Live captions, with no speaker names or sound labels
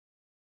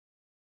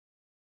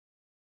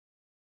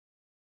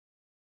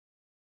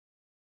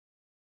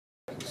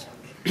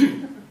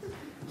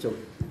So,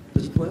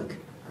 does it work?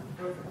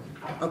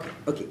 Okay,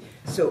 okay.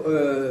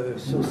 So,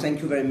 so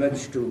thank you very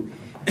much to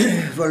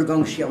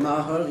Wolfgang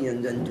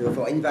Schirmacher and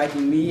for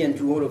inviting me, and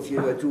to all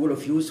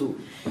of you. So,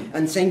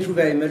 and thank you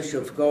very much,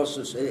 of course,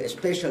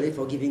 especially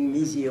for giving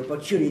me the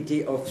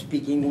opportunity of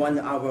speaking 1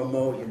 hour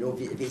more, you know,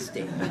 this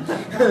day.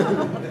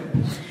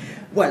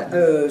 Well,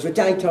 the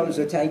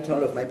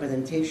title of my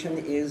presentation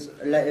is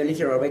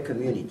Literary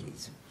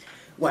Communities.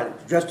 Well,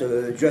 just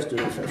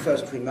a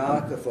first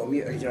remark. For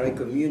me, a literary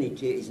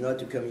community is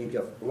not a community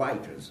of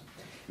writers,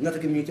 not a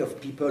community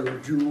of people who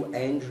do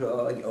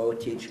enjoy or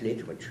teach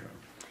literature.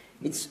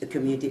 It's a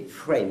community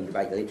framed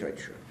by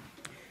literature.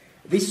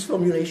 This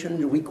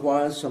formulation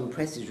requires some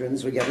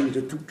precisions regarding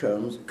the two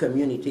terms,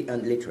 community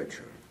and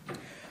literature.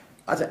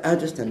 As I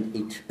understand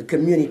it, a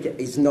community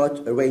is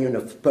not a reunion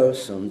of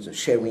persons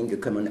sharing a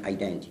common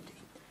identity.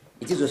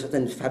 It is a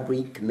certain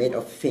fabric made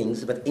of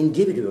things that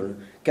individuals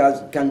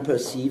can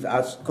perceive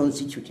as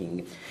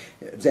constituting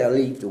their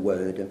lived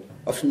world,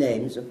 of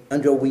names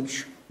under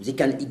which they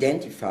can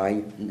identify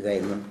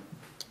them,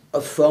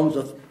 of forms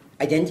of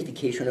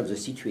identification of the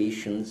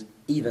situations,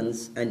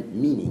 events, and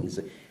meanings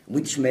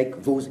which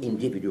make those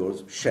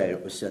individuals share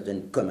a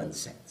certain common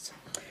sense.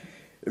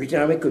 A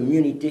literary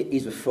community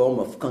is a form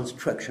of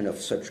construction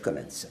of such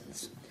common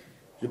sense.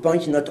 The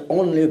point is not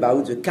only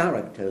about the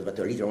characters that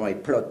a literary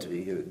plot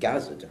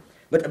gathered,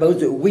 but about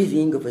the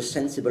weaving of a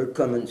sensible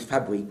common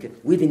fabric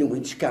within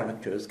which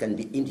characters can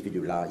be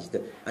individualized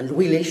and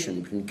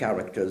relation between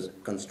characters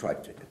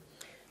constructed.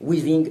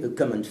 Weaving a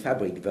common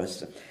fabric,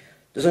 thus,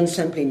 doesn't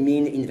simply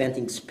mean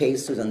inventing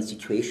spaces and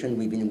situations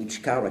within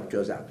which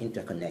characters are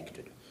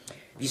interconnected.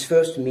 This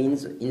first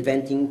means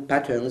inventing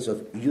patterns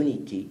of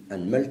unity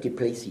and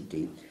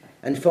multiplicity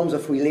and forms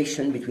of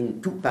relation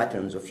between two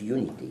patterns of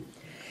unity.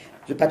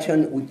 The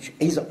pattern which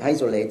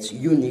isolates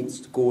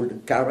units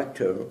called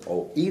character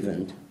or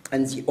event,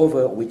 and the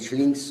other which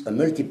links a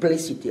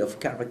multiplicity of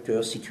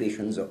characters,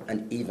 situations,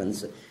 and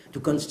events to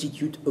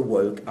constitute a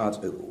work as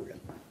a whole.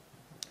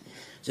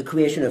 The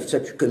creation of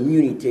such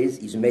communities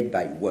is made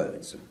by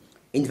words.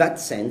 In that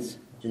sense,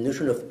 the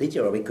notion of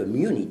literary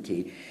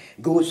community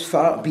goes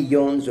far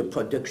beyond the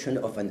production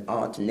of an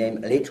art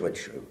named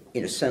literature.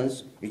 In a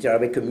sense,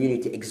 literary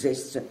community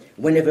exists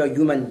whenever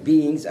human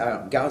beings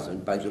are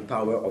gathered by the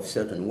power of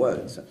certain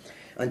words.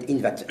 And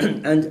in that,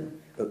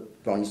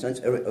 for instance,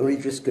 a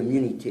religious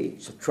community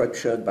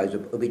structured by the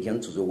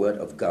obedience to the word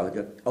of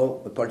God,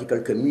 or a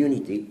political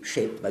community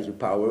shaped by the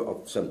power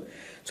of some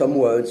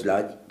words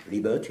like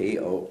liberty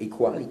or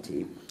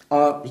equality,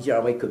 are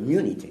literary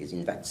communities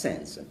in that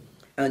sense.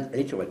 And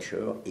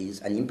literature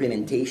is an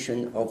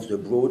implementation of the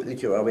broad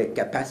literary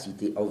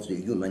capacity of the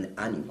human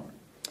animal.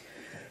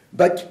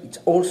 But it's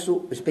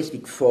also a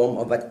specific form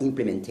of that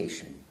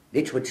implementation.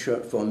 Literature,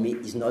 for me,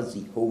 is not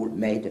the whole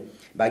made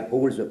by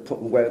all the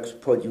works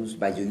produced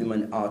by the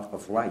human art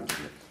of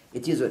writing.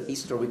 It is a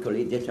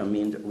historically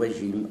determined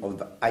regime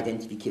of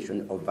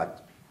identification of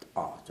that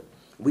art,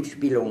 which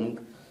belongs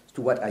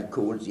to what I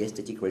call the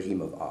aesthetic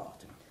regime of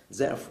art.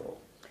 Therefore,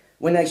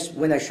 when I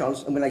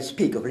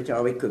speak of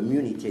literary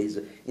communities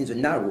in the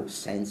narrow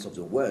sense of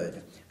the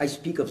word, I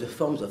speak of the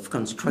forms of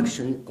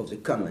construction of the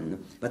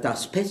common that are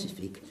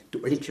specific to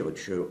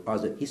literature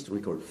as a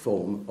historical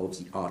form of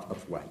the art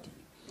of writing.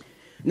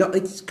 Now,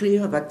 it's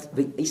clear that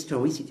the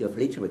historicity of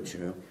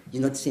literature is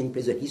not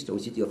simply the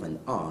historicity of an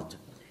art.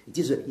 It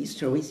is the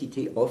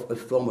historicity of a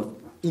form of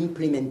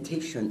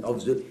implementation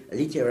of the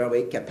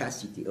literary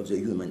capacity of the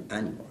human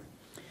animal.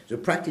 The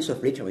practice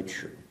of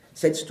literature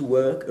sets to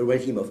work a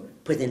regime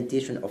of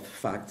presentation of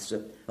facts,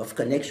 of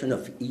connection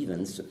of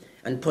events,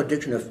 and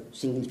production of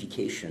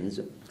significations,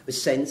 a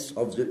sense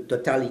of the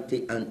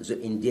totality and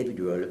the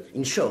individual,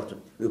 in short,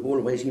 a whole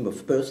regime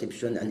of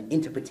perception and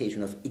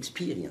interpretation of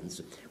experience,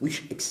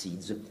 which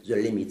exceeds the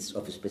limits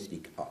of a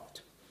specific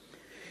art.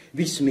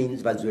 This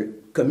means that the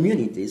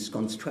communities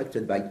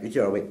constructed by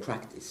literary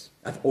practice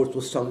have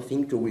also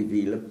something to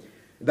reveal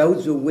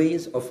about the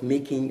ways of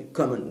making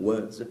common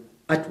words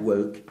at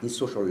work in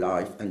social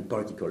life and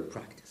political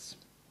practice.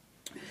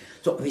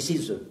 So this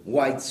is a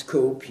wide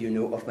scope, you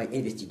know, of my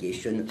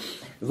investigation,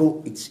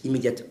 though its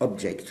immediate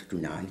object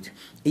tonight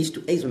is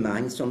to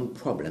examine some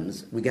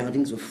problems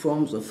regarding the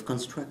forms of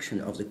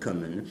construction of the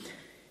common,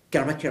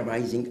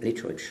 characterizing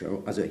literature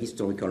as a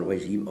historical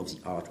regime of the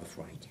art of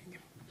writing.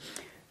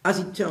 As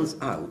it turns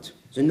out,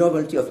 the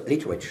novelty of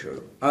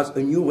literature as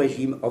a new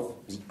regime of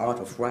the art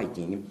of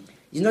writing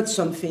is not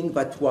something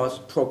that was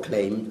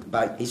proclaimed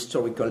by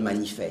historical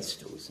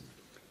manifestos.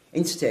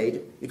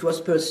 Instead, it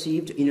was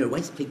perceived in a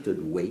restricted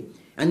way,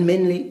 and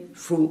mainly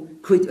through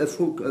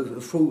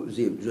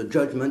the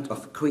judgment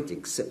of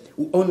critics,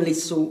 who only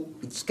saw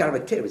its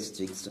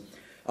characteristics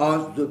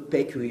as the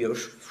peculiar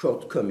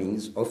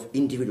shortcomings of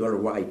individual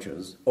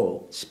writers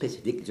or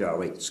specific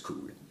literary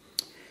school.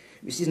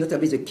 This is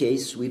notably the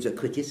case with the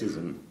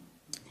criticism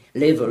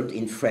leveled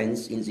in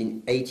France in the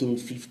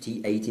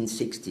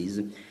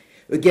 1850-1860s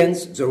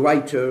against the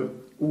writer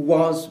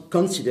was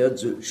considered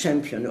the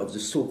champion of the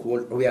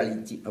so-called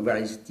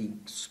realistic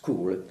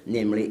school,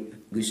 namely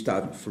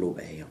Gustave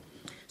Flaubert.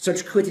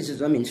 Such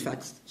criticism, in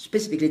fact,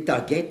 specifically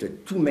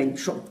targeted two main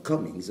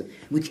shortcomings,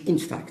 which in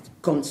fact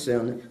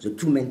concern the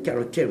two main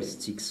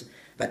characteristics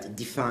that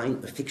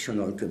define a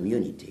fictional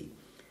community.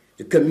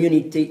 The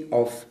community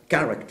of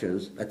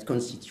characters that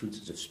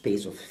constitutes the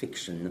space of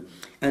fiction,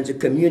 and the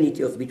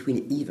community of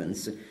between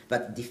events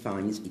that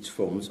defines its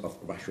forms of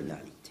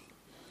rationality.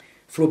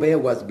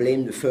 Flaubert was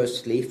blamed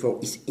firstly for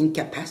his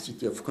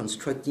incapacity of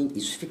constructing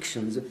his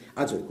fictions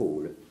as a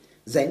whole,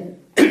 then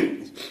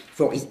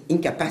for his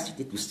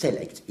incapacity to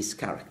select his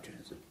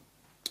characters.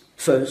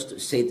 First,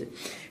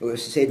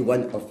 said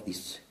one of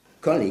his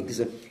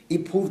colleagues, he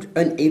proved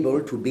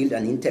unable to build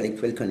an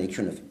intellectual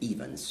connection of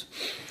events.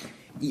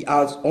 He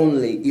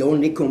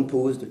only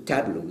composed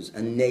tableaus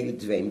and nailed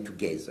them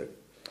together.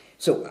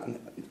 So,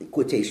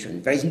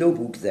 quotation, there is no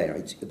book there,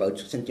 it's about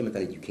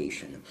sentimental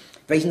education.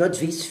 There is not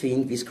this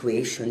thing, this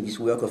creation, this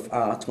work of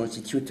art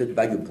constituted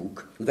by a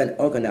book with an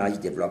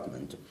organized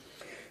development.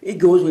 It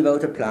goes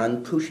without a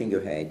plan, pushing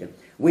ahead,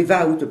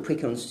 without a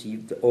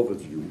preconceived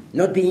overview,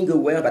 not being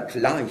aware that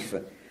life,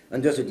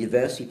 under the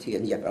diversity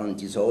and the apparent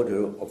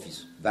disorder of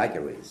its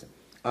vagaries,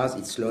 has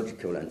its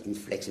logical and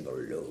inflexible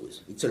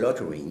laws. It's a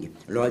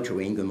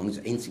loitering among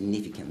the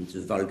insignificant, the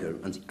vulgar,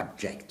 and the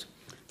abject,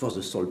 for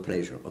the sole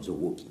pleasure of the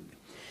walking.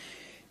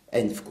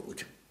 End of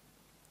quote.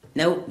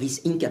 Now, this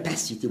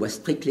incapacity was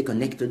strictly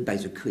connected by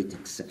the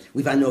critics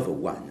with another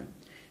one.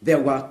 There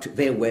were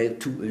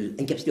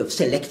incapacity of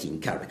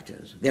selecting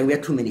characters. There were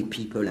too many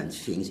people and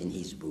things in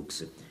his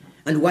books.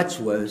 And what's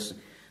worse,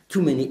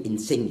 too many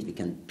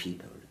insignificant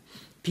people.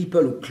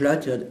 People who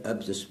cluttered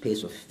up the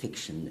space of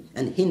fiction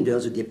and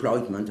hindered the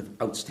deployment of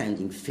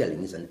outstanding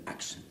feelings and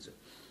actions.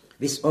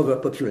 This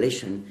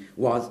overpopulation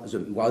was,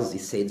 they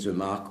said, the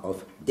mark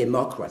of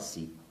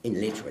democracy in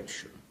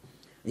literature.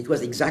 It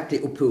was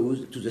exactly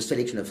opposed to the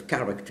selection of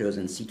characters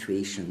and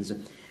situations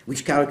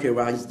which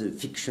characterized the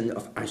fiction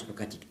of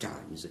aristocratic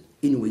times,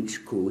 in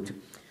which, quote,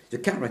 the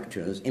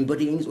characters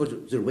embodying all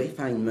the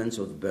refinements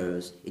of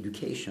birth,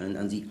 education,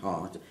 and the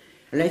heart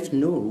left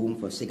no room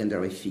for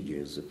secondary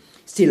figures,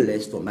 still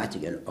less for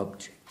material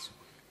objects.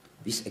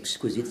 This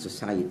exquisite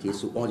society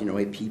saw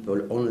ordinary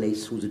people only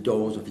through the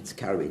doors of its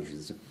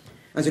carriages,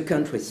 and the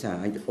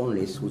countryside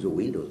only through the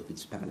windows of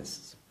its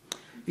palaces.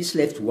 This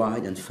left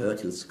wide and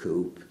fertile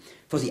scope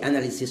for the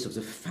analysis of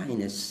the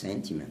finest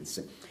sentiments,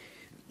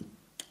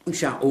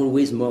 which are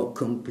always more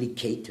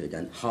complicated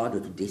and harder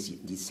to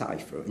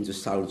decipher in the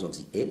souls of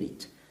the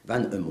elite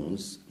than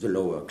amongst the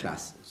lower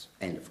classes.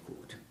 End of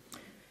quote.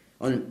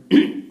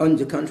 On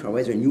the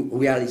contrary, the new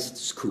realist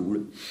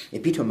school,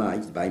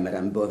 epitomized by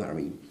Madame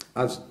Bovary,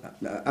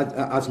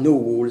 has no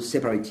walls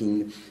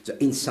separating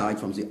the inside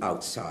from the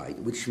outside,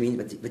 which means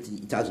that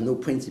it has no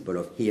principle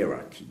of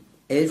hierarchy.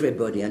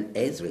 Everybody and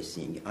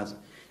everything has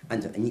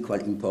an equal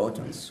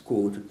importance.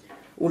 Quote,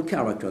 all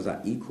characters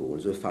are equal,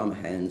 the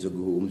farmhand, the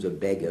groom, the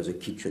beggar, the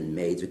kitchen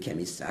maid, the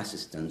chemist's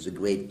assistant, the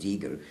grave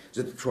digger,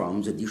 the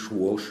tramp, the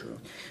dishwasher,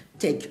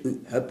 take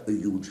up a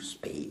huge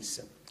space.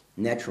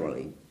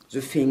 Naturally,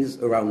 the things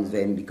around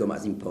them become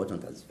as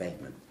important as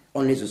them.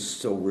 Only the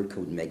soul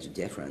could make the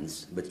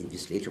difference, but in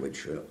this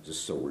literature, the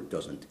soul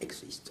doesn't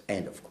exist.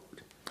 End of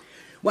quote.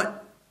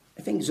 Well,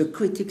 I think the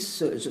critics,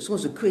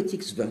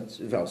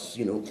 thus,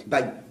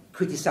 by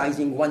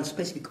criticizing one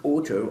specific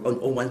author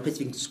or one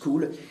specific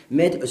school,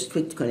 made a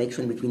strict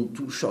connection between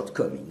two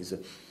shortcomings.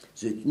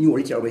 The new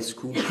literary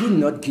school could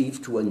not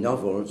give to a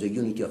novel the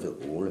unity of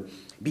the whole,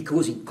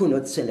 because it could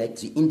not select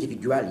the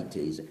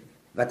individualities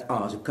that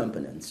are the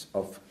components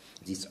of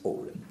this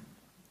whole.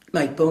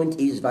 My point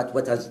is that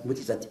what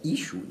is at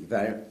issue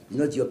there is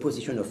not the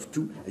opposition of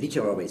two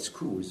literary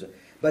schools,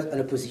 but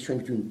an opposition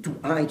between two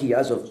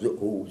ideas of the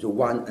whole, the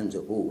one and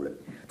the whole.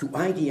 Two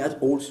ideas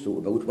also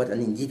about what an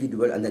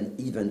individual and an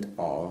event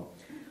are.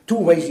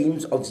 Two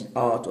regimes of the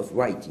art of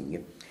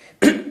writing,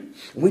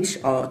 which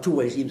are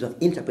two regimes of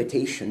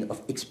interpretation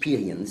of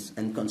experience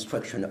and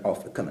construction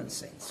of common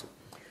sense.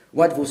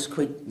 What those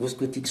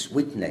critics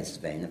witness,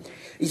 then,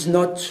 is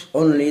not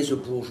only the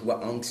bourgeois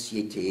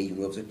anxiety,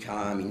 the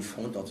calm in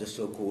front of the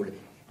so-called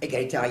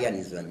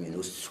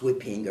egalitarianism,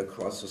 sweeping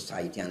across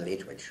society and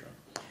literature.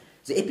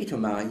 They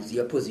epitomize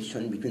the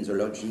opposition between the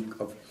logic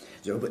of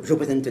the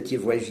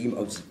representative regime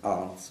of the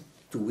arts,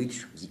 to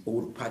which the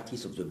old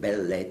practice of the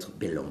belles lettres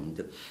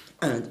belonged,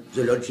 and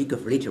the logic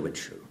of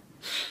literature.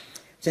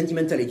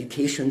 Sentimental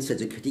education, said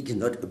the critic, is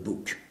not a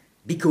book,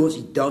 because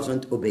it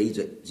doesn't obey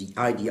the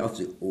idea of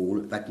the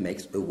whole that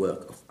makes a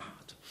work of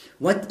art.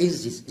 What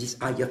is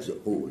this idea of the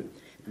whole?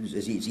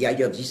 The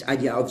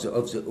idea of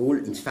the whole,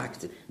 in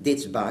fact,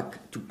 dates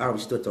back to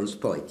Aristotle's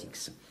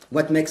Poetics.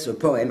 What makes a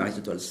poem,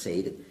 Aristotle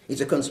said, is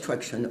a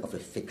construction of a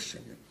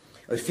fiction.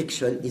 A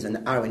fiction is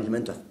an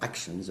arrangement of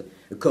actions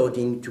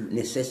according to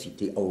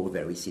necessity or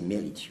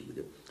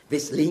verisimilitude.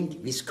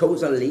 This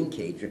causal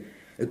linkage,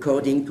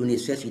 according to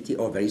necessity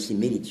or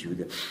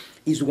verisimilitude,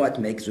 is what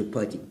makes the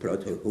poetic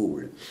plot a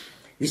whole.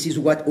 This is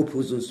what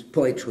opposes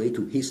poetry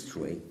to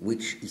history,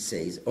 which, he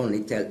says,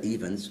 only tell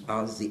events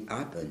as they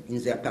happen, in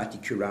their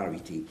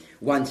particularity,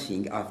 one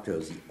thing after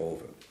the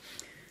other.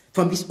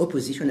 From this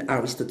opposition,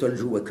 Aristotle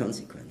drew a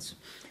consequence.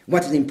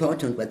 What is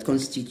important, what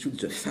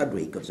constitutes the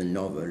fabric of the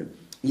novel,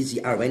 is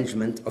the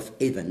arrangement of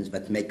events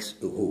that makes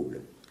a whole.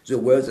 The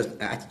words and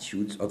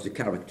attitudes of the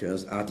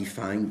characters are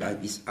defined by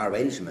this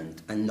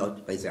arrangement and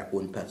not by their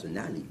own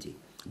personality.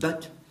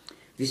 But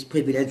this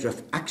privilege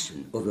of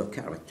action over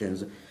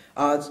characters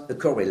has a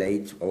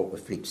correlate or a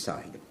flip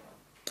side.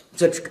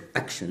 Such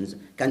actions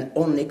can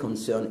only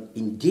concern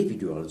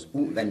individuals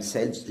who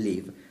themselves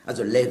live at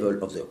the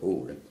level of the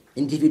whole,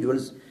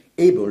 individuals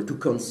able to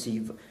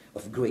conceive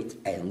of great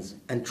ends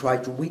and try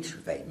to reach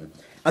them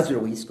at the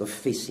risk of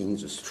facing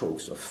the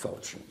strokes of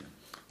fortune.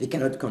 They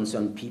cannot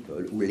concern people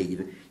who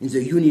live in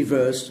the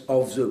universe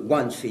of the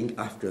one thing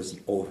after the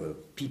other,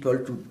 people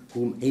to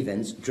whom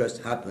events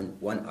just happen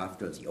one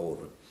after the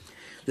other.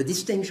 The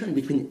distinction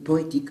between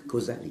poetic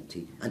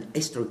causality and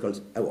historical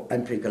or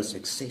empirical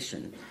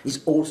succession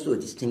is also a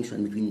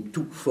distinction between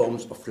two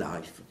forms of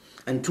life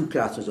and two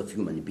classes of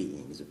human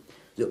beings.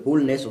 The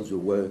wholeness of the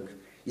work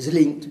is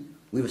linked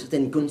with a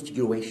certain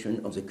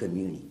configuration of the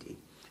community,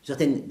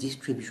 certain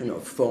distribution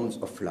of forms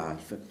of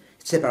life,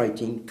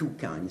 separating two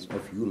kinds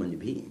of human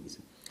beings.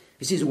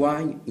 This is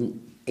why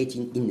in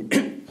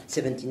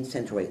 17th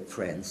century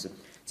France,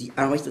 the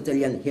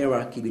Aristotelian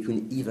hierarchy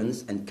between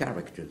events and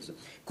characters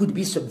could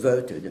be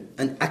subverted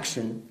and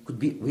action could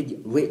be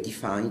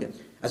redefined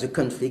as a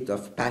conflict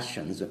of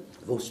passions,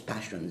 those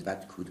passions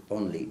that could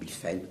only be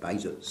felt by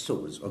the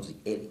souls of the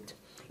elite,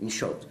 in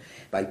short,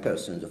 by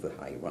persons of a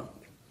high rank.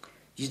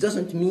 This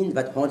doesn't mean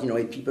that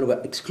ordinary people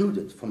were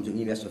excluded from the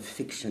universe of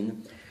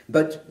fiction,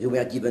 but they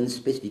were given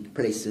specific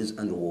places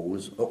and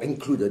roles or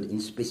included in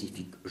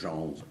specific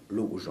genres,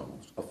 low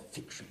genres of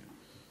fiction.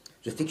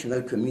 The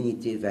fictional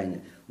community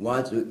then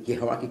was a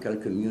hierarchical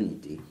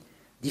community,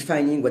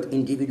 defining what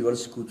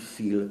individuals could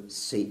feel,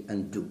 say,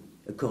 and do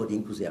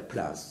according to their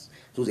place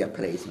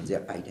and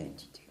their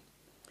identity.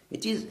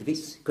 It is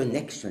this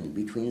connection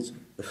between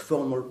a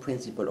formal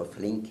principle of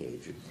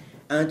linkage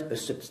and a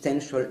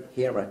substantial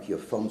hierarchy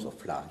of forms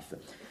of life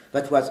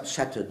that was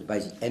shattered by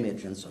the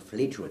emergence of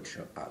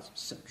literature as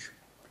such.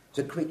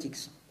 The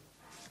critics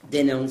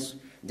denounced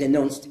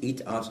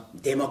it as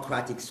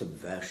democratic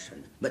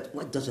subversion. But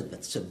what does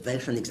that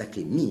subversion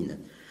exactly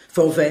mean?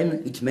 For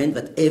them, it meant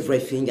that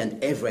everything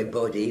and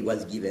everybody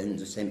was given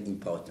the same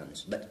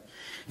importance. But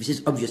this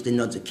is obviously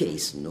not the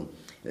case. In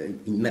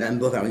Madame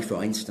Bovary,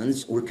 for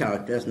instance, all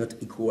characters not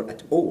equal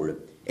at all.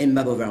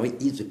 Emma Bovary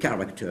is the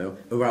character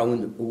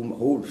around whom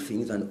all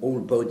things and all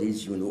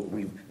bodies,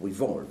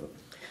 revolve.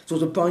 So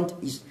the point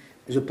is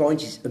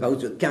about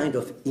the kind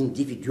of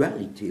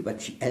individuality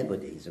that she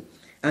embodies,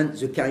 and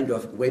the kind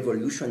of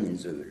revolution in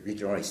the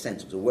literary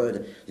sense of the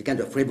word, the kind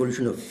of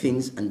revolution of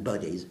things and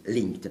bodies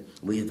linked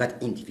with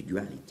that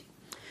individuality.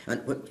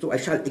 And so I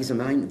shall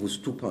examine those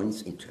 2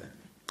 points in turn.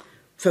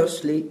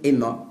 Firstly,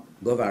 Emma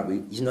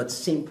Bovary is not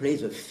simply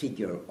the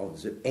figure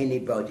of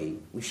anybody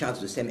which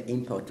has the same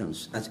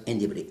importance as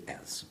anybody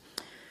else.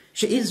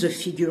 She is the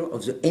figure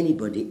of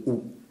anybody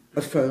who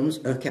affirms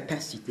her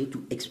capacity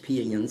to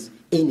experience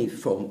any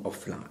form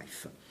of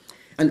life,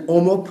 and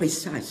or more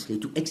precisely,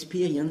 to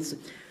experience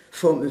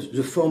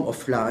the form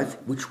of life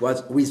which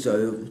was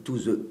reserved to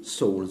the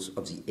souls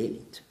of the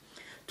elite,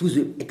 to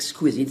the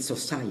exquisite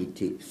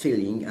society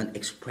feeling and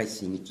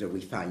expressing the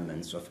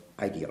refinements of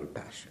ideal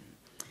passion.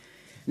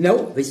 Now,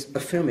 this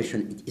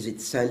affirmation is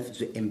itself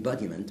the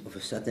embodiment of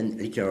a certain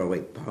literary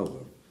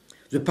power,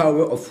 the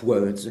power of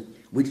words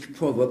which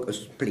provoke a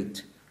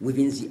split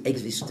within the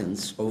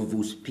existence of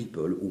those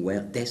people who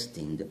were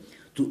destined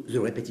to the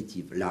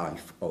repetitive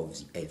life of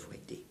the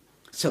everyday.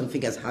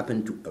 Something has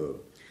happened to her,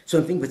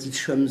 something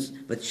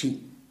that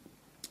she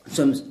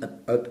sums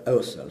up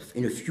herself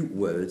in a few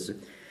words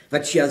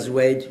that she has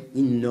read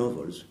in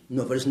novels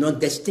not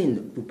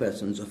destined to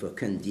persons of her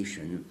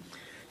condition,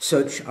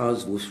 such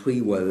as those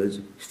 3 words,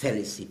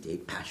 felicity,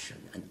 passion,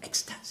 and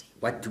ecstasy.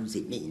 What do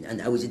they mean,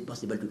 and how is it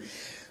possible to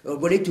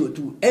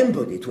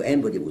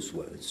embody those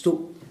words?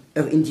 So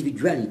her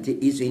individuality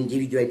is the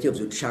individuality of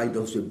the child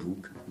of the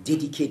book,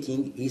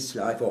 dedicating his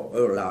life or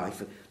her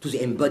life to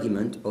the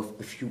embodiment of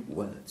a few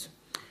words.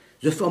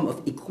 The form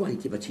of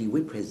equality that he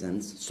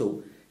represents,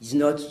 so, is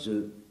not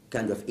the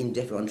kind of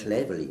indifferent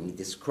leveling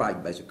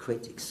described by the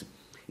critics.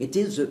 It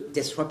is the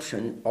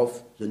disruption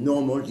of the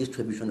normal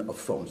distribution of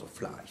forms of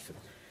life.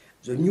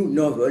 The new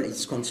novel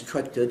is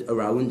constructed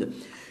around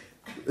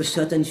a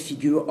certain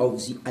figure of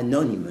the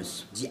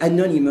anonymous. The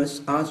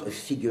anonymous as a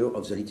figure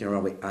of the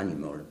literary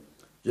animal,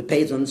 the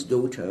peasant's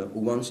daughter who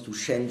wants to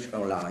change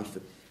her life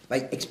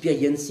by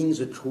experiencing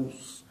the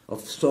truth of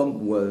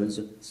some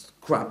words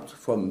scrapped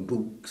from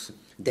books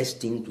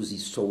destined to the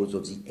souls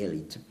of the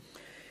elite,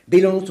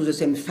 belongs to the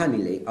same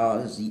family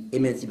as the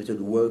emancipated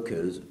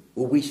workers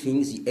who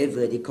rethink the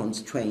everyday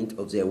constraint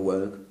of their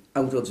work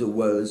out of the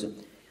words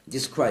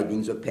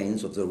describing the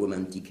pains of the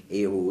romantic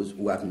heroes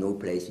who have no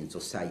place in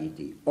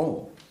society,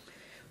 or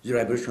the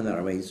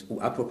revolutionaries who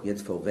appropriate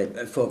for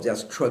their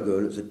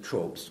struggle the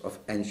tropes of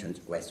ancient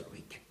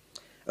rhetoric.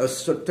 A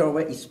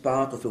story is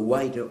part of a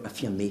wider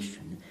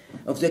affirmation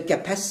of the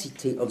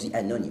capacity of the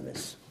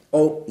anonymous,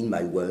 or, in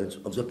my words,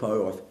 of the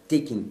power of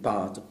taking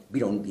part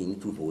belonging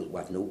to those who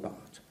have no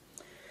part.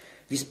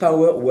 This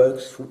power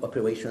works through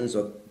operations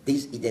of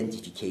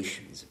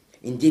disidentifications.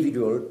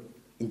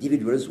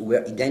 Individuals who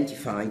were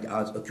identified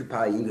as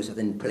occupying a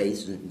certain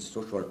place in the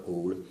social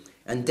whole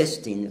and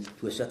destined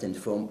to a certain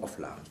form of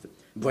life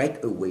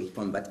break away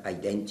from that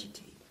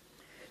identity.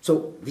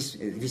 So this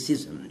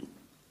is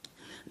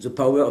the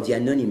power of the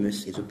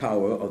anonymous is the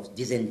power of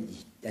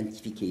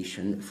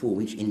disidentification through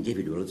which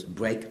individuals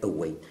break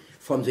away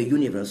from the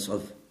universe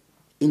of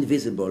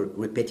invisible,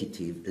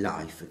 repetitive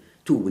life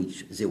to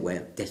which they were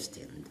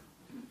destined.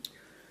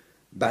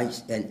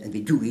 And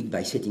they do it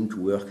by setting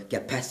to work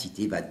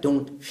capacity that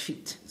don't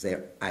fit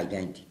their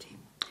identity.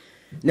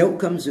 Now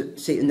comes the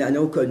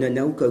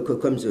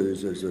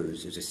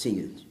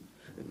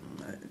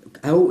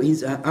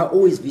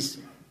how is this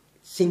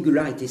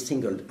singularity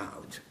singled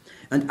out,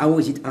 and how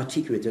is it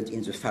articulated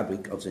in the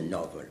fabric of the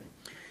novel?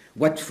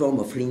 What form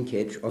of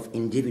linkage of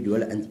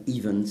individual and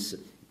events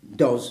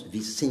does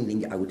this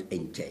singling out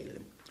entail?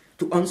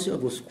 To answer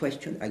those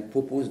questions, I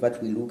propose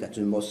that we look at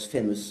the most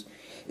famous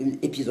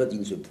episode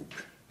in the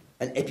book,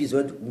 an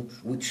episode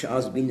which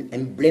has been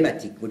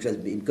emblematic, which has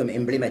become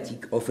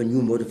emblematic of a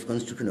new mode of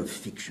construction of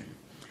fiction.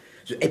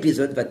 The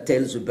episode that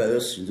tells the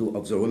birth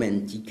of the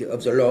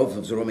love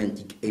of the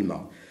romantic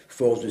Emma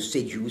for the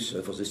seducer,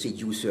 of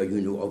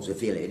the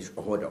village,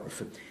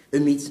 Rodolphe,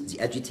 amidst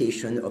the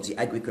agitation of the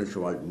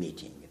agricultural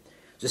meeting.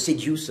 The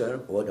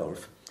seducer,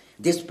 Rodolphe,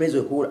 displays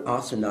a whole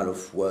arsenal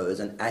of words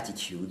and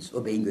attitudes,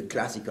 obeying the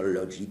classical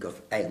logic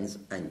of ends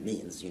and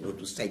means,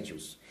 to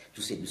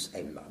seduce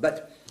Emma.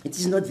 But it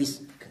is not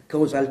this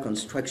causal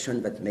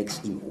construction that makes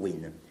him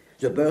win.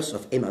 The birth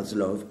of Emma's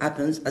love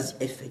happens as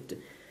the effect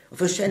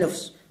of a chain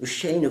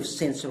of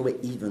sensory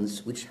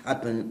events which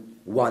happen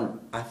one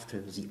after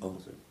the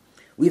other,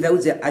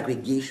 without their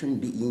aggregation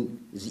being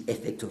the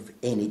effect of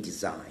any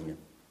design.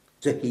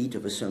 The heat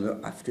of a summer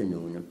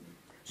afternoon,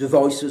 the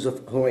voices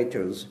of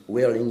orators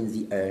whirling in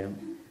the air,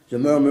 the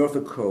murmur of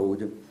a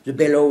crowd, the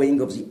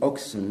bellowing of the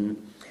oxen,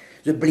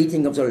 the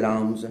bleating of the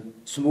lambs,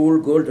 small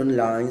golden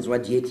lines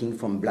radiating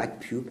from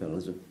black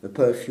pupils, a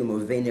perfume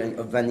of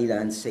vanilla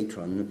and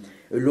citron,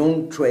 a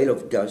long trail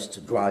of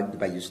dust dragged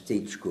by a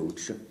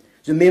stagecoach,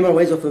 the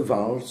memories of a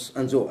valse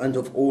and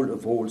of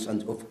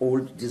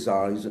old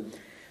desires,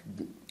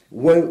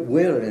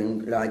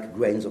 whirling like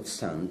grains of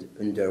sand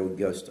under a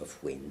gust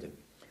of wind,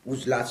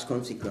 whose last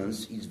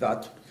consequence is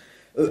that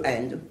her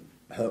end,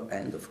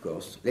 of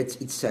course, lets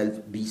itself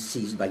be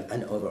seized by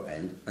another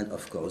end, and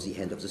of course the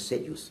end of the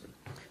seducer.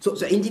 So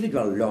the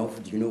individual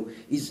loved,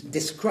 is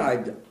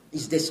described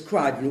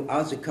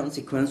as a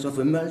consequence of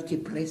a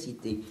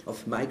multiplicity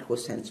of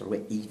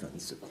microsensory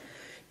events,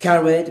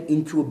 carried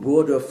into a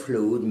broader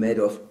fluid made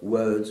of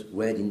words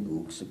read in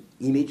books,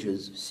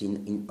 images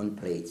seen on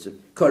plates,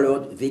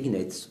 colored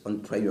vignettes on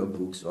prayer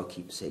books or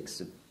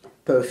keepsakes,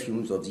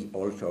 perfumes of the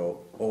altar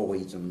or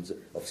rhythms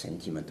of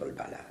sentimental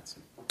ballads.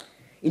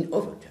 In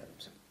other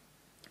terms,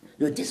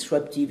 the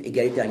disruptive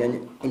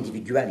egalitarian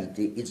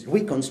individuality is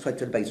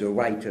reconstructed by the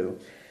writer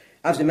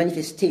as the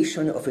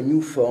manifestation of a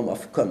new form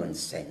of common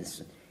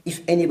sense.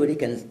 If anybody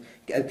can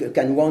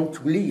want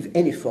to live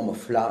any form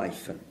of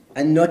life,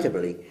 and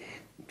notably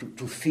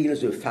to feel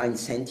the fine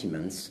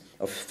sentiments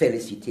of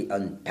felicity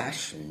and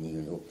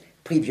passion,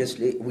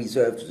 previously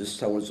reserved to the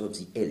souls of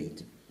the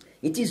elite,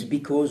 it is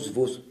because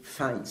those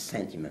fine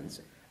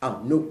sentiments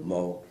are no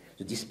more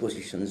the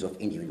dispositions of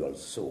individual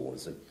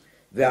souls.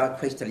 They are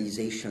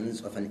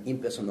crystallizations of an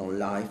impersonal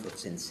life of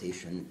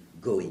sensation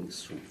going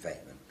through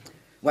them.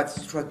 What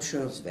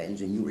structures then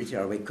the new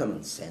literary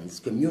common sense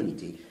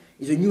community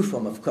is a new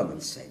form of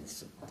common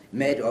sense,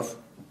 made of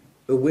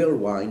a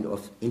whirlwind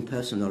of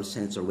impersonal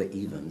sensory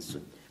events,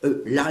 a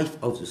life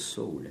of the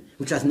soul,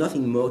 which has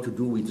nothing more to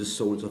do with the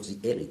souls of the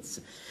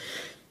elites,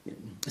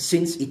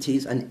 since it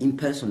is an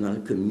impersonal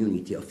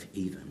community of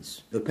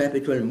events, a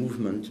perpetual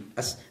movement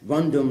as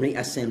randomly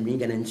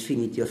assembling an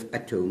infinity of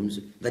atoms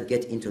that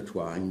get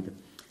intertwined,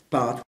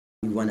 part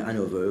with one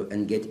another,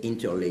 and get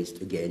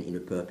interlaced again in a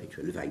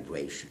perpetual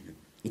vibration.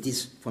 It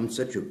is from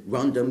such a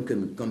random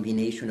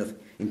combination of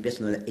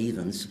impersonal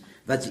events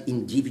that the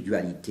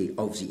individuality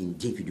of the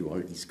individual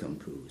is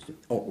composed.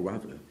 Or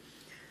rather,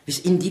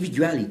 this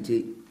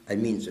individuality, I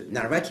mean the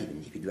narrative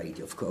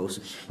individuality, of course,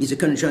 is a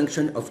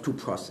conjunction of two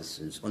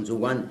processes. On the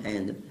one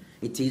hand,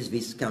 it is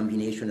this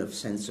combination of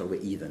sensory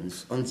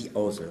events. On the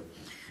other,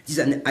 it is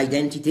an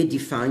identity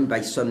defined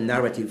by some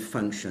narrative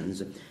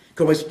functions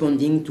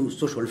corresponding to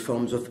social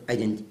forms of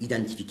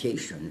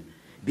identification,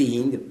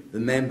 being a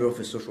member of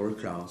a social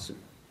class,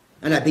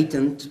 an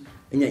inhabitant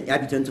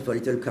of a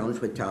little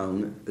country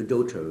town, a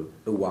daughter,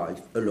 a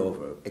wife, a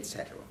lover,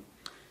 etc.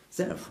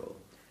 Therefore,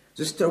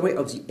 the story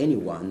of the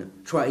anyone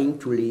trying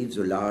to live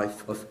the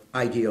life of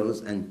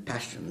ideals and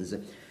passions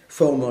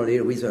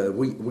formerly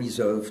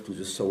reserved to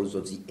the souls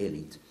of the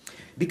elite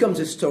becomes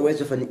the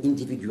stories of an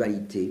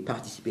individuality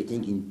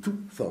participating in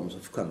two forms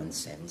of common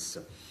sense.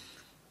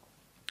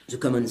 The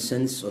common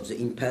sense of the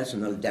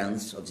impersonal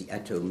dance of the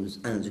atoms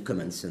and the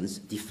common sense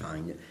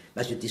defined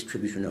by the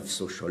distribution of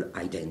social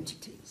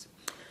identities.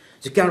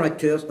 The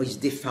character is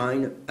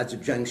defined at the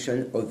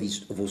junction of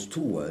those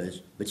two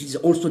words, but it is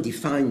also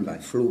defined by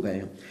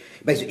Flaubert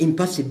by the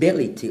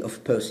impossibility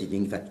of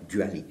perceiving that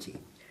duality.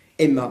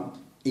 Emma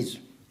is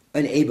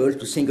unable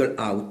to single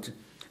out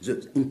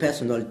the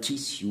impersonal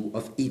tissue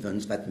of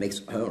events that makes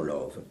her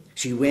love.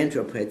 She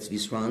reinterprets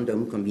this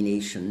random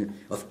combination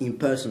of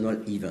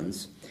impersonal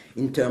events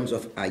in terms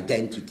of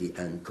identity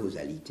and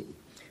causality,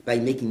 by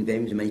making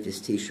them the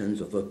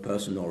manifestations of her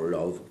personal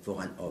love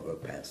for another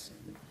person.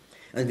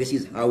 And this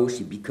is how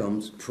she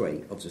becomes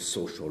prey of the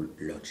social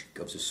logic,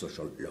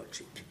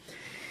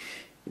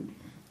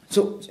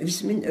 So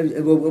this means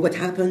what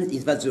happens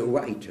is that the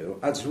writer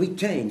has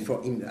retained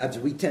for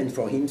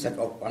himself,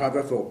 or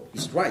rather for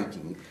his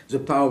writing, the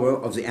power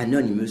of the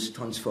anonymous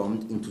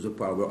transformed into the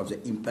power of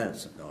the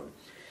impersonal.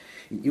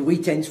 He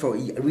retains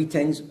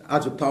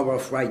as the power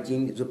of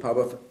writing the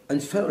power of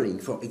unfurling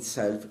for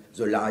itself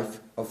the life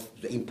of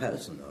the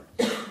impersonal,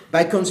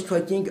 by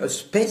constructing a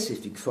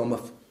specific form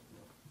of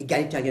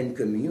egalitarian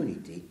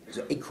community,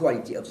 the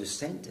equality of the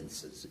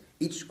sentences,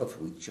 each of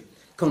which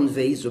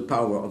conveys the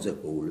power of the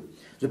whole,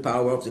 the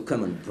power of the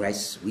common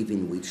breast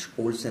within which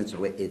all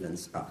sensory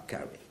events are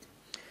carried.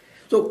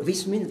 So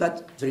this means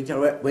that the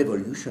literary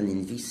revolution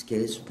in this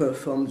case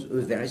performs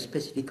a very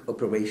specific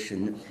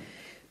operation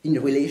in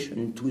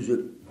relation to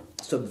the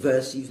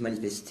subversive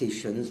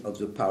manifestations of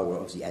the power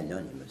of the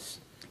anonymous.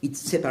 It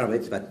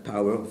separates that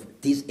power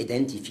of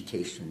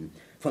disidentification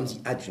from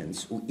the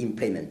agents who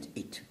implement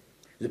it.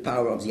 The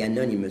power of the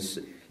anonymous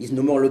is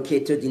no more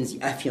located in the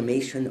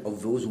affirmation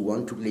of those who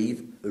want to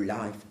live a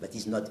life that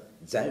is not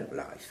their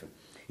life.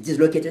 It is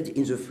located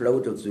in the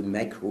float of the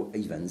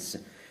macro-events,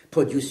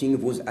 producing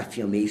those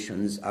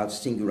affirmations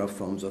as singular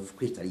forms of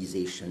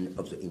crystallization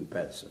of the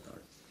impersonal.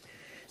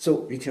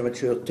 So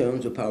literature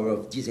turns the power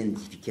of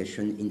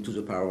disidentification into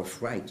the power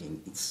of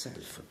writing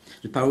itself,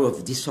 the power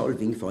of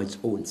dissolving for its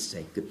own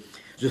sake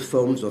the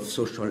forms of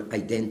social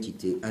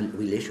identity and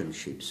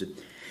relationships,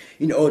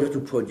 in order to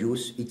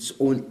produce its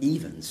own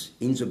events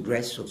in the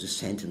breast of the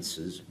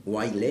sentences,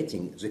 while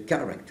letting the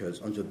characters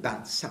on the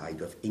bad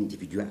side of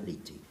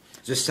individuality,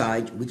 the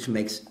side which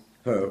makes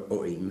her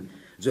or him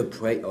the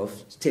prey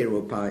of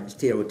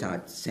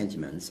stereotyped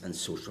sentiments and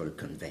social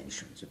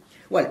conventions.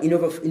 Well, in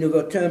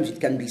other terms,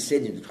 it can be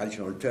said in the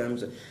traditional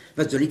terms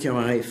that the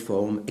literary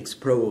form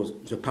explores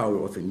the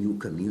power of a new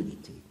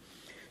community,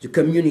 the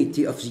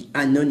community of the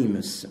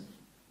anonymous,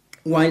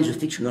 while the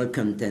fictional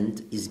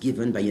content is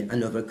given by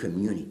another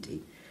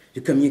community,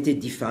 the community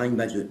defined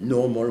by the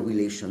normal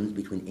relations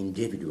between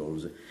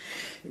individuals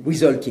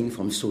resulting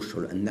from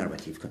social and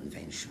narrative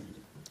conventions.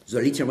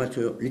 The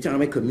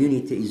literary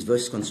community is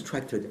thus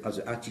constructed as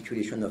the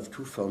articulation of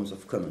two forms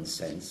of common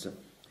sense: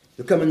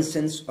 the common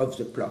sense of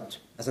the plot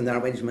as an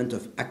arrangement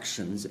of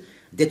actions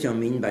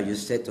determined by a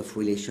set of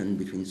relations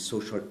between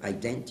social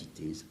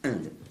identities,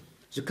 and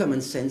the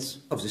common sense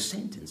of the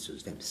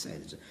sentences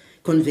themselves,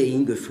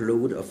 conveying a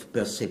flow of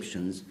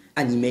perceptions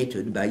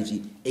animated by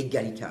the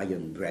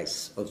egalitarian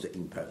breast of the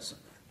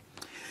impersonal.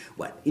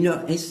 Well, in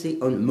her essay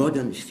on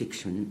modern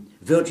fiction,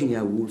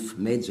 Virginia Woolf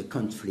made the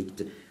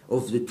conflict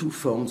of the two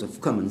forms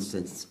of common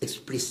sense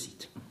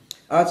explicit,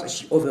 as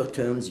she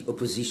overturns the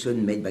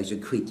opposition made by the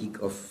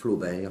critic of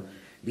Flaubert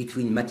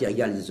between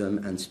materialism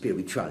and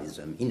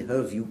spiritualism. In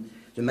her view,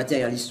 the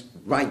materialist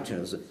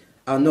writers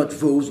are not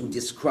those who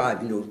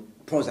describe,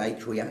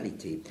 prosaic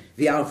reality.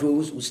 They are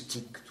those who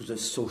stick to the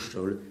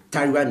social,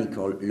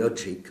 tyrannical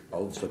logic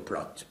of the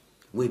plot,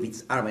 with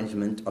its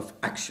arrangement of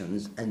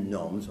actions and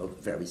norms of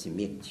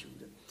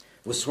verisimilitude.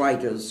 Those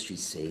writers, she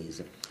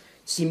says,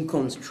 seem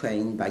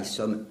constrained by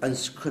some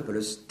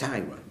unscrupulous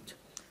tyrant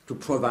to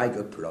provide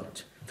a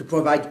plot, to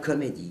provide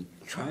comedy,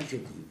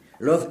 tragedy,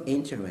 love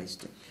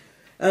interest,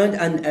 and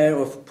an air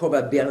of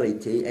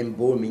probability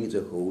embalming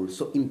the whole,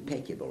 so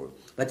impeccable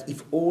that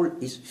if all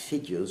his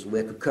figures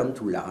were to come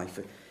to life,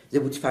 they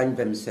would find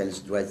themselves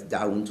dressed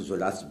down to the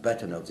last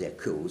button of their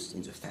coats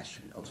in the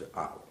fashion of the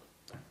hour.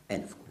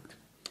 End of quote.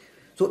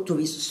 So to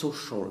this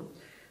social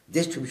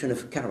distribution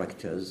of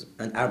characters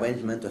and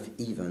arrangement of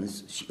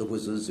events, she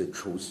opposes the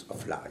truth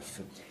of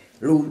life.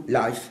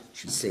 Life,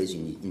 she says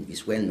in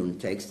this well-known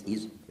text,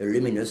 is a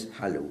luminous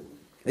halo,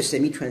 a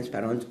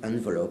semi-transparent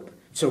envelope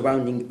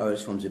surrounding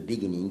us from the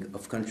beginning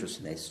of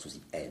consciousness to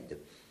the end.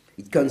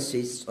 It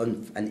consists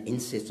of an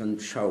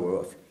incessant shower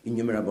of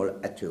innumerable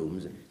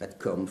atoms that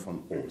come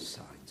from all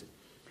sides.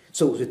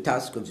 So the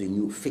task of the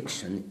new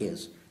fiction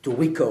is to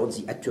record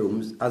the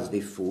atoms as they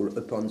fall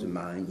upon the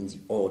mind in the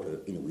order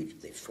in which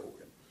they fall.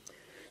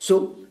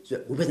 So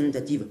the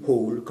representative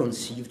whole,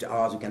 conceived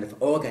as a kind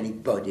of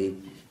organic body,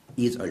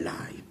 is a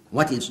lie.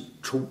 What is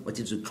true, what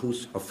is the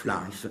truth of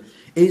life,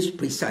 is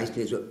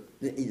precisely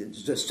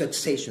the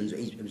succession,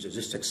 is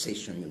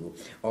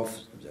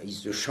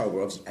the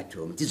shower of the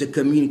atoms. It is the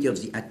community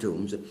of the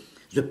atoms,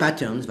 the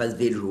patterns that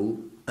they draw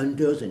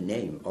under the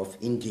name of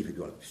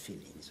individual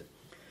feelings.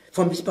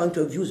 From this point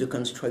of view, the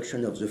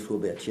construction of the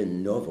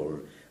Flaubertian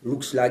novel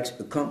looks like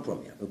a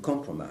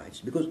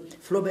compromise, because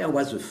Flaubert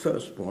was the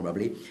first,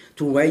 probably,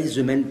 to raise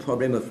the main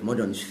problem of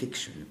modern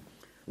fiction.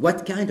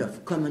 What kind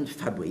of common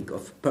fabric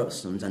of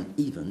persons and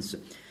events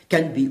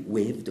can be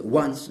weaved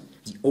once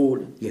the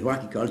old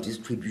hierarchical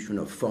distribution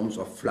of forms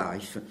of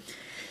life,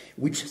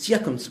 which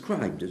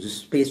circumscribed the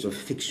space of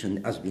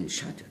fiction, has been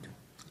shattered?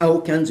 How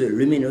can the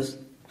luminous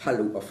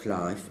halo of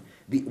life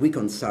be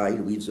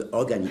reconciled with the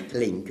organic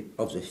link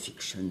of the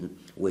fiction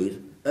with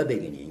a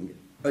beginning,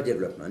 a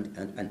development,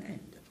 and an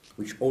end,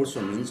 which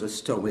also means a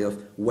story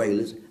of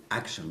wills,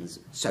 actions,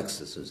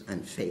 successes,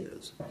 and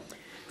failures?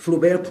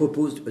 Flaubert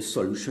proposed a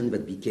solution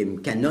that became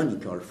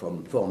canonical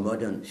for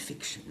modern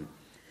fiction.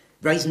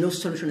 There is no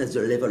solution at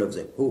the level of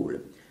the whole.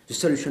 The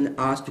solution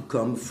has to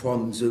come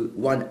from the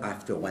one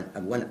after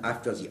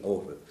the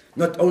other.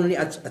 Not only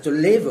at the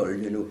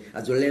level,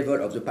 at the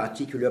level of the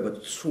particular,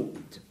 but through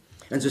it.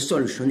 And the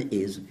solution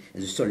is,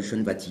 and the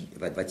solution that he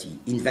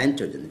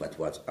invented and that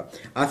was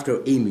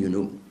after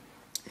him,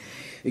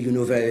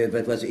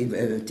 that was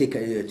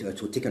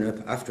taken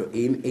up after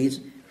him,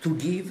 is to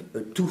give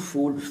a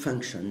twofold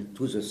function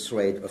to the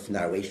thread of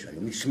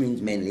narration, which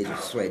means mainly the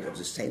thread of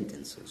the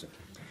sentences.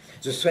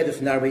 The thread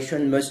of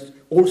narration must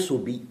also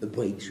be a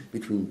bridge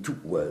between two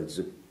words,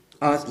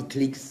 as it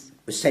links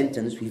a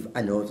sentence with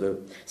another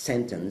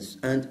sentence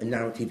and a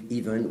narrative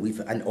even with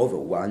another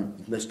one.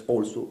 It must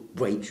also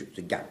bridge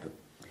the gap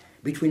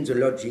between the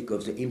logic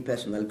of the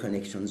impersonal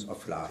connections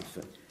of life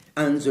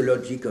and the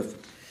logic of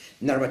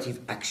narrative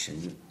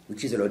action,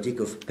 which is a logic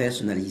of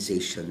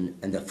personalization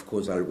and of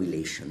causal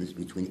relations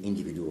between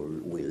individual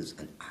wills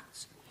and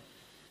acts.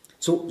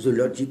 So the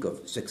logic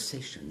of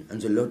succession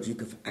and the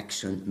logic of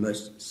action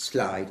must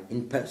slide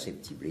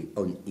imperceptibly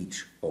on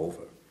each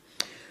other.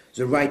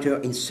 The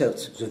writer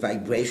inserts the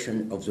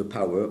vibration of the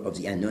power of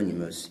the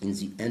anonymous in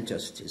the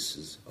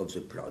interstices of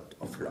the plot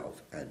of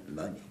Love and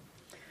Money.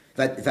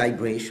 That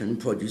vibration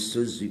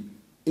produces the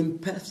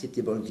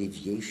imperceptible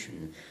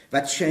deviation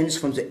that changes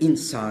from the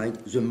inside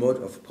the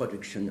mode of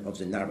production of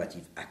the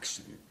narrative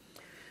action.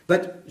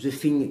 But the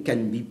thing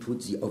can be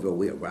put the other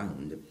way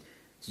around.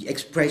 The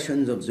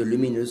expression of the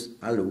luminous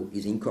halo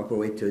is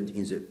incorporated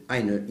in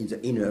the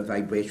inner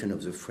vibration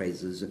of the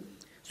phrases,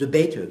 the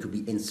better to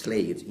be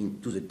enslaved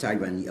into the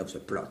tyranny of the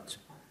plot,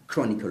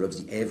 chronicle of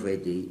the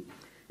everyday,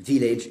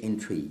 village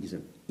intrigues,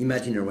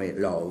 imaginary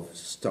love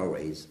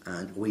stories,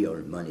 and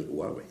real money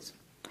worries.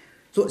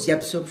 So the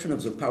absorption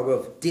of the power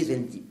of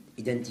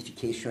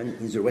disidentification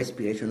in the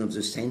respiration of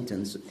the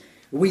sentence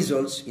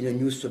results in a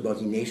new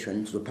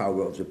subordination to the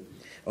power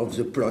of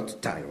the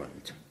plot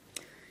tyrant.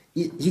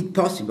 Is it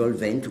possible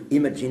then to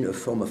imagine a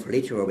form of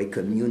literary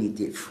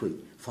community free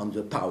from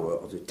the power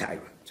of the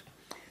tyrant?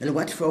 And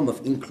what form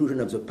of inclusion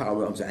of the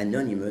power of the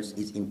anonymous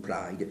is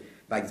implied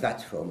by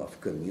that form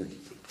of community?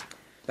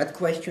 That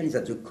question is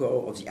at the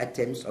core of the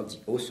attempts of the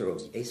author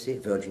of the essay,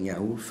 Virginia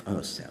Woolf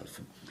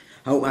herself.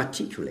 How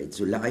articulate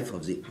the life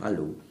of the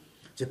halo,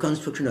 the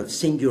construction of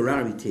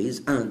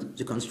singularities, and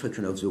the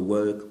construction of the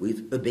work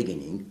with a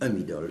beginning, a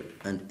middle,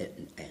 and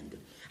an end.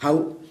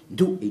 How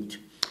do it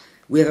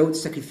without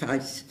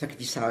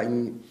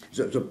sacrificing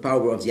the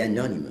power of the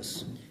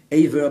anonymous,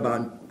 either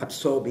by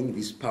absorbing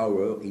this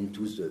power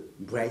into the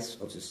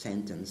breath of the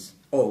sentence,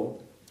 or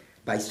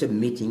by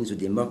submitting the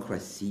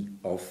democracy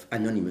of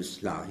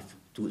anonymous life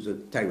to the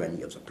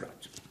tyranny of the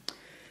plot.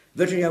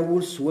 Virginia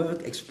Woolf's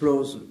work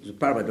explores the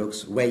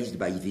paradox raised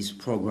by this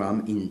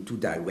program in two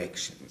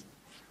directions,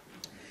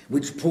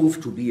 which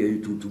proved to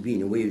be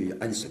in a way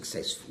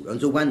unsuccessful. On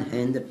the one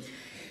hand,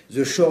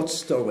 the short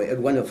story,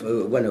 one of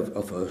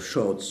her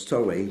short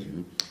stories,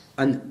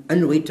 an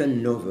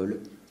unwritten novel,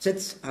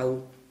 sets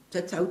out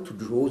to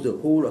draw the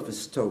whole of a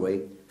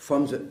story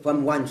from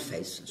one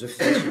face, the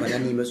face of an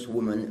anonymous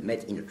woman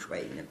met in a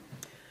train.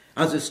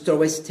 As the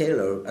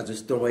storyteller,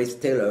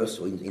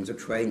 so in the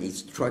train, is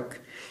struck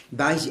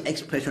by the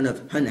expression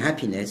of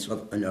unhappiness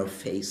on her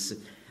face,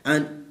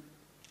 and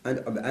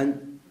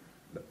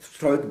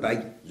struck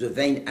by the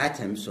vain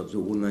attempts of the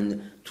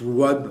woman to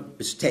rub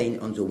a stain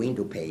on the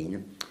window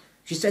pane,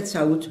 she sets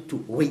out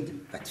to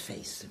read that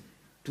face,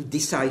 to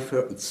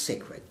decipher its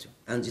secret.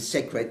 And the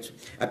secret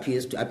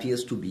appears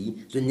to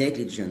be the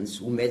negligence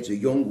who made the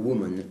young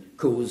woman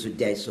cause the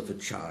death of a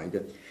child,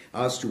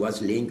 as she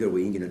was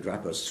lingering in a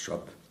draper's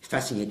shop,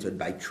 fascinated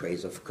by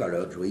trays of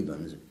colored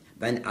ribbons.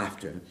 Then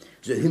after,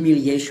 the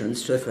humiliation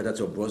suffered at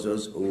her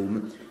brother's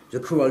home, the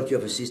cruelty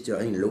of a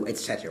sister-in-law,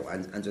 etc.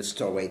 And the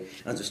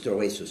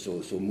story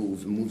so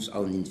moves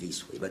on in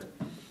this way. But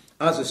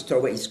as the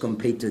story is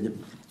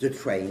completed, the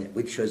train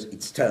reaches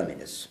its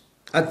terminus.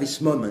 At this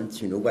moment,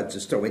 what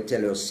the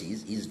storyteller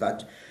sees is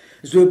that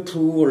the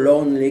poor,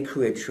 lonely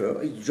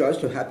creature is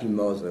just a happy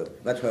mother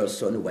that her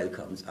son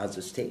welcomes at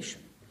the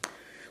station.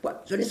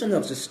 Well, the lesson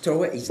of the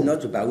story is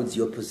not about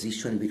the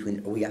opposition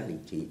between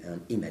reality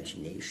and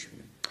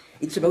imagination.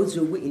 It's about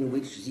the way in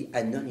which the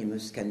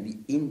anonymous can be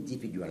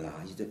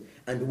individualized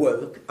and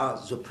work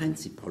as the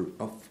principle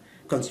of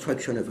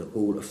construction of a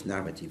whole of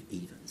narrative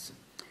events.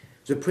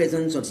 The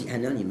presence of the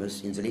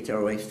anonymous in the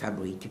literary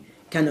fabric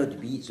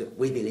cannot be the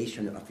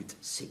revelation of its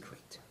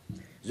secret.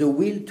 The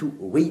will to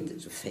read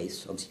the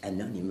face of the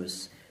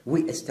anonymous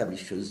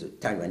re-establishes the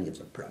tyranny of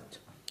the plot.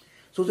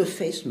 So the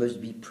face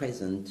must be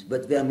present,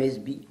 but there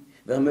must be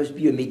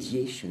a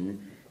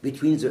mediation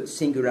between the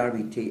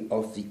singularity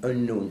of the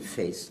unknown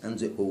face and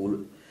the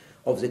whole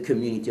of the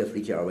community of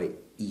literary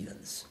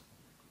events.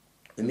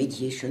 A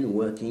mediation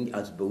working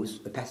as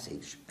both a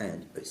passage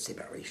and a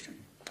separation.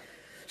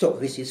 So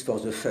this is for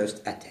the first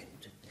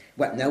attempt.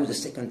 Well, now the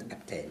second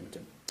attempt.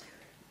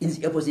 In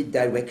the opposite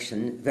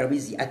direction, there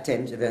is the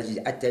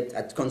attempt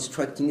at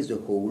constructing the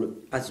whole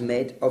as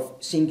made of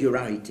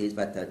singularities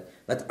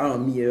that are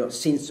mere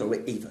sensory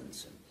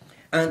events.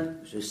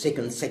 And the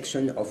second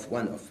section of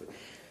one of,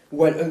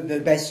 well, the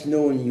best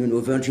known,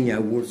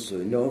 Virginia Woolf's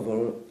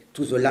novel,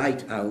 To the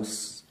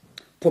Lighthouse,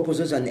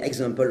 proposes an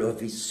example of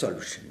this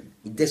solution.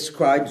 It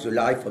describes the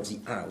life of the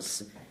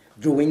house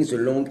during the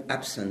long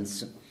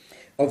absence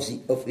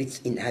of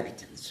its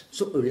inhabitants.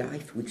 So a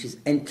life which is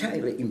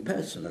entirely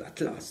impersonal at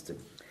last.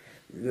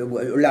 A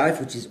life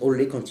which is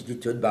only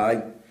constituted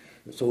by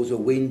the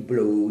wind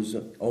blows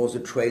or the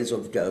trails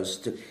of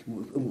dust,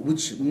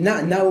 which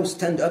now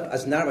stand up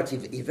as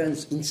narrative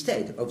events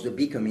instead of the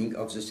becoming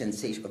the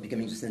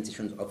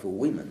sensations of a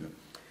woman.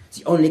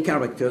 The only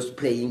characters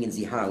playing in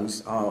the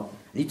house are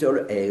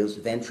little elves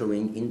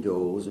venturing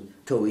indoors,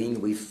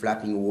 toying with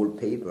flapping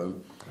wallpaper,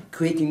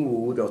 creaking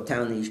wood or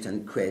tarnished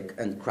and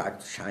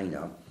cracked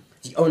china.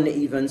 The only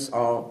events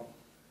are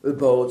a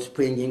boat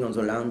springing on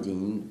the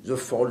landing, the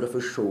fold of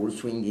a shawl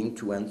swinging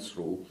to and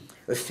fro,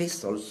 a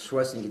thistle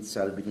thrusting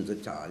itself between the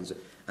tiles,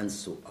 and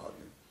so on.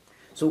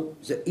 So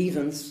the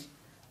events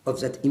of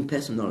that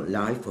impersonal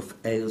life of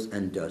airs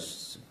and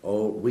dusts,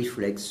 or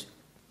reflex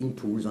in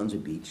pools on the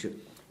beach,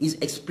 is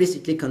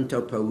explicitly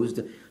counterposed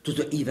to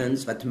the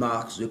events that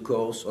mark the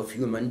course of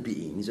human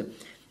beings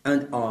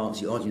and are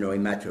the ordinary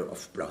matter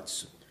of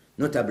plots,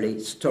 notably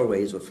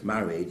stories of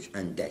marriage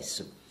and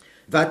death,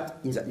 that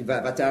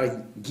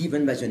are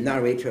given by the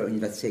narrator in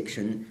that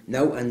section,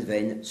 now and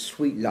then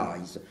three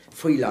lines,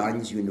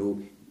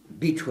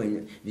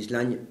 between this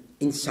line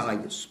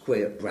inside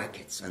square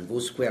brackets, and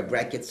those square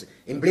brackets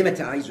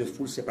emblematize the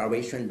full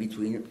separation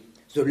between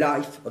the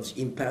life of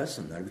the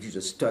impersonal, which is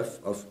the stuff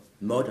of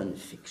modern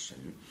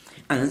fiction,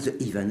 and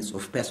the events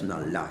of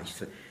personal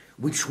life,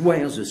 which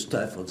were the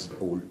stuff of the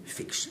old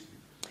fiction.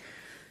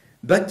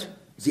 But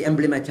they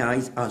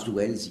emblematize as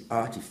well the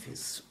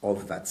artifice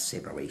of that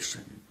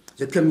separation.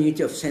 The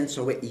community of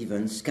sensory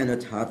events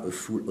cannot have a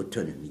full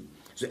autonomy.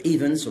 The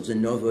events of the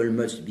novel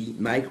must be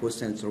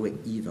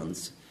microsensory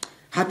events,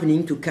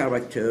 happening to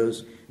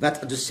characters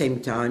that at the same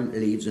time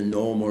live the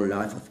normal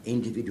life of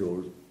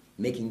individuals,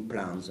 making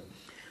plans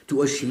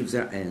to achieve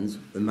their ends,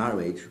 a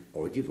marriage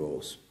or a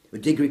divorce, a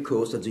degree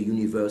course at the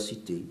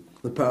university,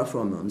 a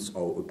performance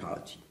or a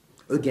party.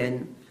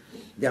 Again,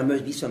 there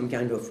must be some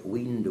kind of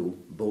window,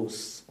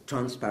 both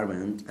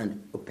transparent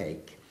and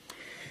opaque,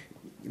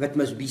 that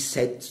must be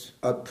set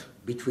up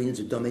between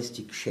the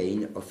domestic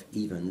chain of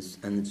events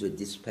and the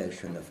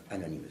dispersion of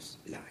anonymous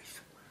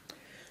life.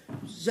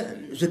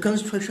 The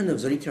construction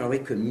of the literary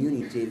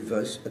community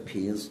thus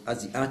appears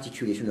as the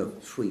articulation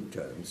of three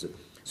terms: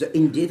 the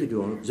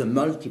individual, the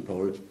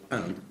multiple,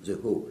 and the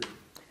whole.